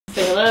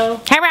Say hello.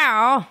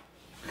 Hello.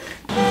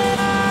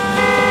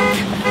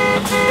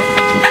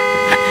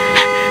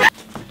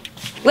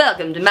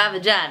 Welcome to my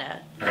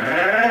vagina. Nice.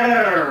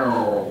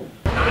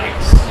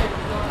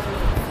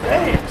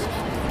 Thanks.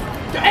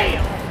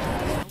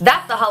 Damn.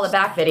 That's the holla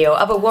back video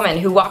of a woman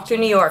who walked through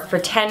New York for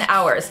 10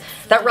 hours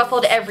that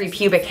ruffled every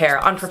pubic hair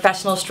on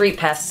professional street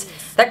pests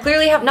that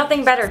clearly have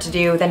nothing better to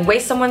do than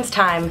waste someone's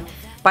time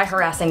by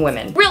harassing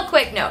women. Real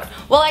quick note,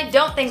 while I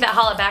don't think that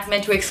holla back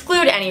meant to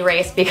exclude any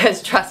race,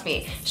 because trust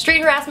me,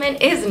 street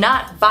harassment is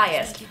not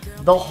biased.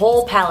 The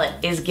whole palette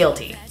is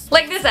guilty.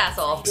 Like this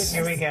asshole.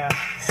 Here we go.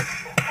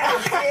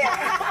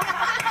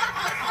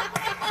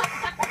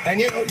 And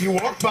you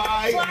walk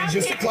by and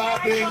just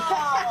clapping,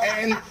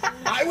 and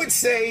I would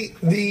say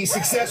the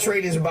success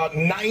rate is about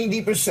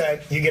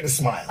 90%. You get a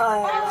smile.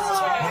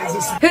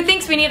 Who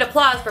thinks we need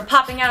applause for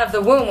popping out of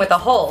the womb with a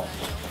hole?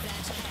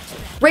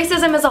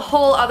 Racism is a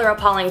whole other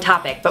appalling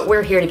topic, but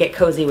we're here to get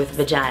cozy with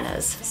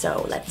vaginas,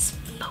 so let's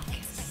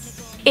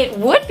focus. It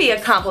would be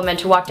a compliment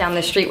to walk down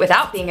the street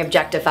without being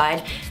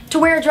objectified, to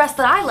wear a dress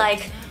that I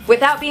like,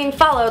 without being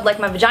followed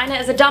like my vagina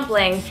is a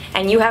dumpling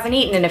and you haven't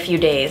eaten in a few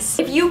days.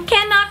 If you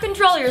cannot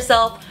control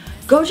yourself,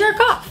 go jerk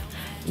off.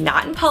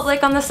 Not in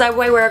public on the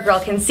subway where a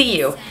girl can see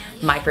you.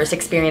 My first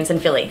experience in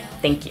Philly,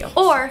 thank you.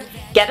 Or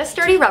get a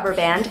sturdy rubber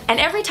band, and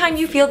every time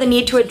you feel the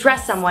need to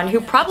address someone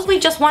who probably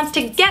just wants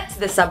to get to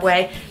the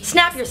subway,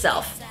 snap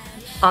yourself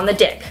on the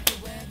dick.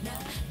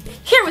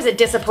 Here was a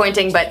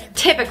disappointing but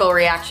typical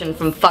reaction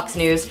from Fox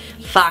News.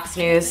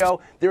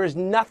 So there is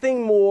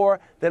nothing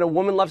more that a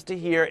woman loves to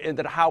hear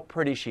than how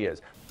pretty she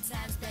is.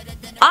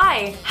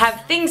 I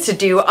have things to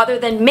do other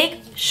than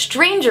make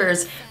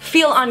strangers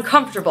feel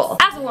uncomfortable.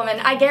 As a woman,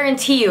 I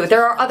guarantee you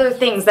there are other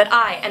things that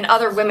I and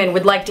other women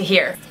would like to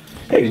hear.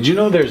 Hey, did you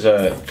know there's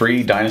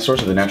free dinosaurs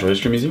at the Natural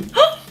History Museum?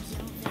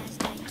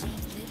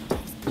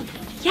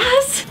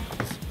 Yes?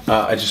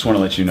 I just want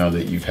to let you know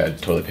that you've had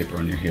toilet paper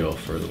on your heel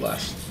for the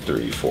last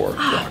 3-4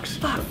 blocks.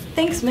 Fuck.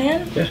 Thanks,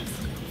 man. Yeah.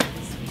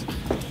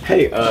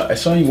 Hey, I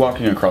saw you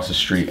walking across the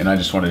street, and I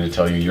just wanted to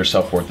tell you your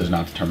self-worth is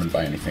not determined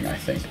by anything I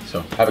think.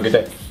 So, have a good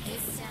day.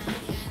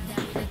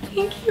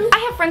 Thank you. I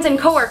have friends and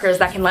coworkers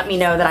that can let me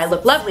know that I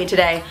look lovely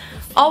today,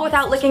 all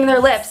without licking their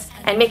lips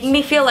and making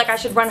me feel like I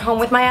should run home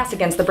with my ass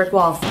against the brick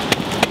wall.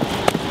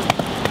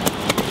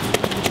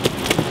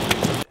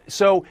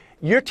 So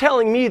you're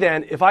telling me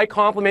then, if I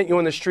compliment you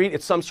on the street,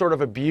 it's some sort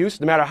of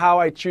abuse, no matter how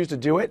I choose to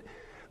do it?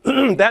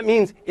 That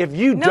means if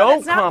you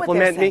don't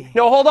compliment me,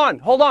 no, hold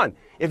on.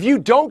 If you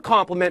don't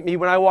compliment me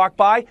when I walk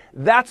by,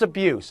 that's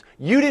abuse.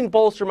 You didn't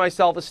bolster my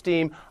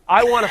self-esteem.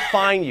 I want to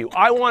fine you.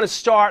 I want to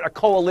start a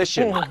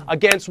coalition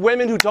against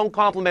women who don't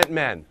compliment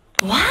men.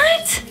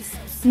 What?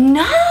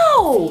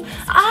 No!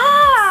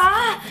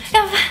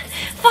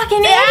 Fucking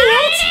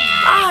idiot!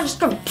 I'm just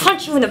gonna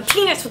punch you in the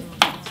penis with...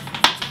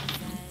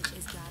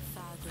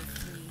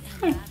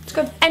 It's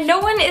good. And no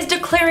one is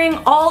declaring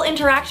all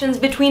interactions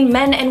between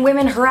men and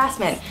women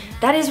harassment.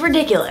 That is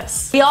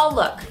ridiculous. We all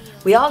look.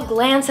 We all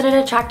glance at an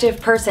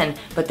attractive person,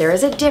 but there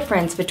is a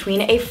difference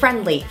between a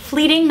friendly,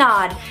 fleeting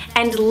nod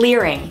and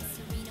leering.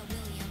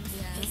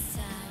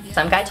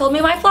 Some guy told me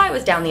my fly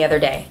was down the other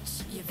day.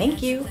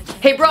 Thank you.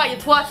 Hey bro, your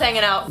twat's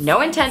hanging out.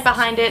 No intent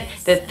behind it.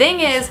 The thing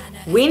is,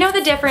 we know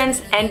the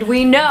difference, and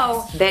we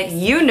know that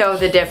you know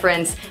the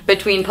difference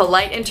between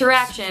polite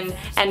interaction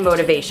and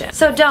motivation.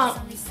 So don't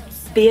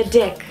be a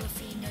dick.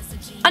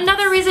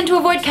 Another reason to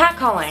avoid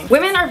catcalling.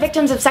 Women are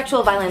victims of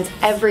sexual violence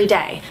every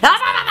day.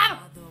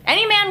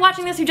 Any man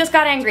watching this who just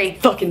got angry,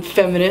 fucking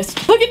feminist.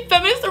 Fucking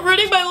feminists are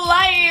ruining my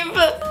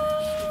life.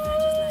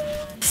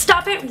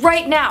 Stop it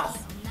right now.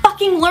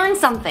 Fucking learn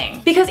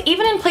something. Because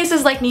even in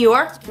places like New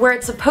York, where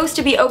it's supposed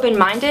to be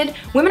open-minded,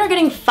 women are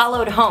getting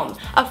followed home.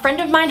 A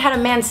friend of mine had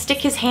a man stick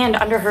his hand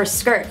under her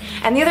skirt,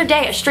 and the other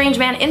day a strange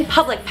man in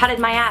public patted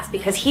my ass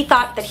because he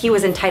thought that he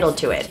was entitled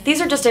to it. These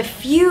are just a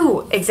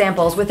few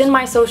examples within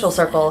my social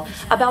circle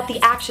about the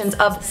actions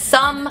of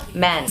some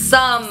men.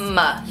 Some,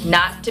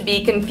 not to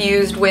be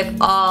confused with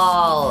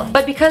all.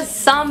 But because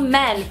some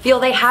men feel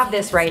they have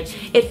this right,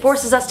 it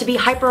forces us to be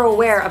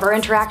hyper-aware of our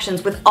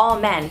interactions with all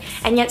men,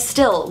 and yet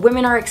still,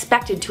 women are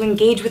expected to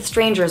engage with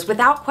strangers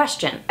without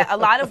question. A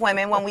lot of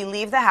women, when we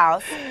leave the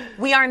house,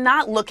 we are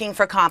not looking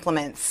for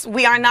compliments.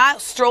 We are not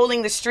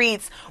strolling the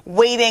streets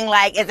waiting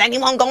like, is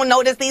anyone gonna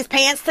notice these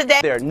pants today?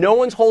 No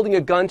one's holding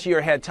a gun to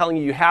your head telling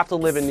you you have to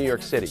live in New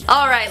York City.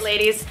 Alright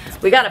ladies,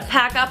 we gotta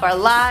pack up our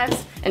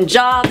lives and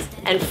jobs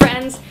and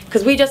friends,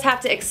 because we just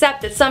have to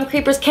accept that some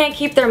creepers can't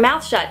keep their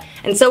mouth shut,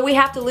 and so we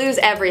have to lose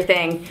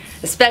everything,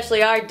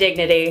 especially our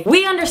dignity.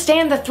 We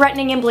understand the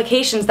threatening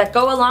implications that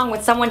go along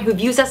with someone who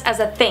views us as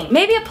a thing.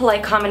 Maybe a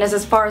polite comment is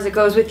as far as it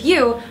goes with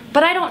you,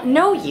 but I don't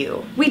know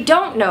you. We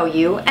don't know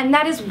you, and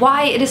that is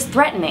why it is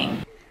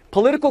threatening.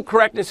 Political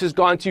correctness has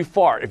gone too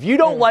far. If you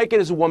don't like it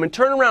as a woman,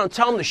 turn around and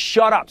tell them to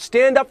shut up.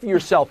 Stand up for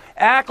yourself.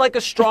 Act like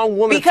a strong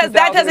woman. Because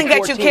that doesn't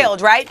get you killed,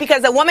 right?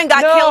 Because a woman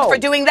got killed for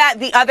doing that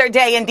the other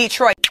day in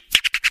Detroit.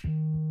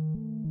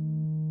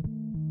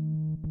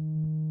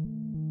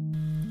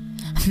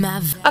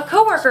 A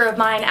coworker of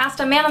mine asked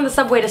a man on the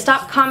subway to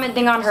stop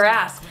commenting on her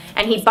ass,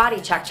 and he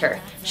body checked her.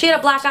 She had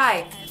a black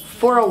eye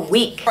for a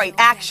week. Right,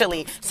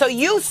 actually. So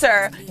you,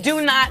 sir,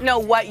 do not know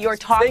what you're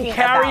talking Then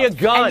carry about.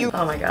 a gun.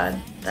 Oh my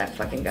god, that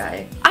fucking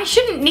guy. I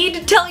shouldn't need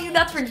to tell you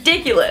that's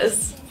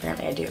ridiculous.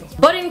 Apparently I do.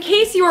 But in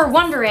case you were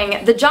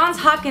wondering, the Johns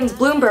Hopkins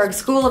Bloomberg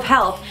School of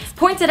Health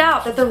pointed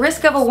out that the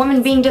risk of a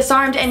woman being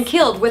disarmed and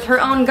killed with her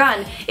own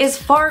gun is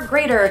far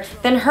greater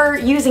than her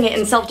using it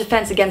in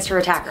self-defense against her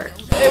attacker.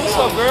 Hey, what's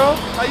up, girl?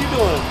 How you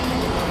doing?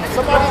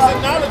 Somebody's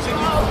acknowledging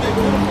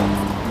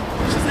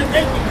you. She's an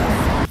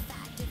angry.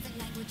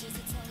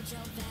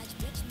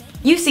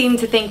 You seem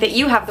to think that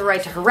you have the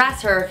right to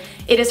harass her.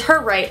 It is her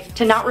right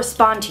to not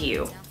respond to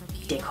you.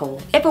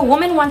 Dickhole. If a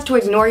woman wants to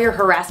ignore your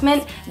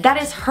harassment,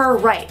 that is her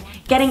right.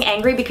 Getting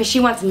angry because she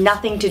wants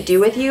nothing to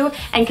do with you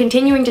and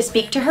continuing to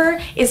speak to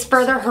her is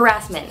further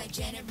harassment.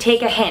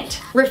 Take a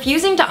hint.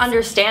 Refusing to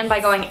understand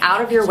by going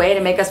out of your way to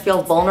make us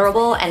feel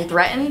vulnerable and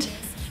threatened?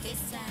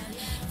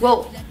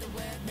 Well,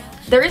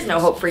 there is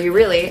no hope for you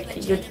really.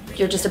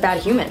 You're just a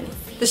bad human.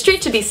 The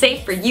street should be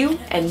safe for you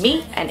and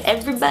me and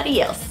everybody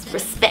else.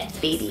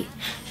 Respect, baby.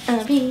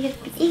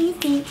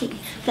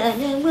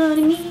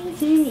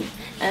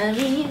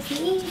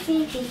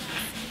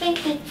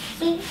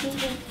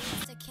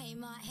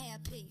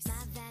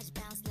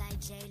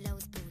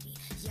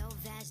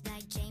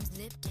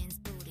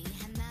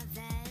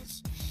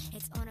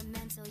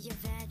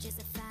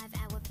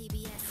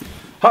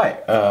 Hi,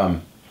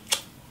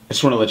 I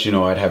just want to let you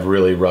know I'd have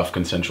really rough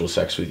consensual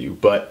sex with you,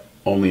 but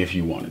only if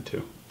you wanted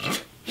to.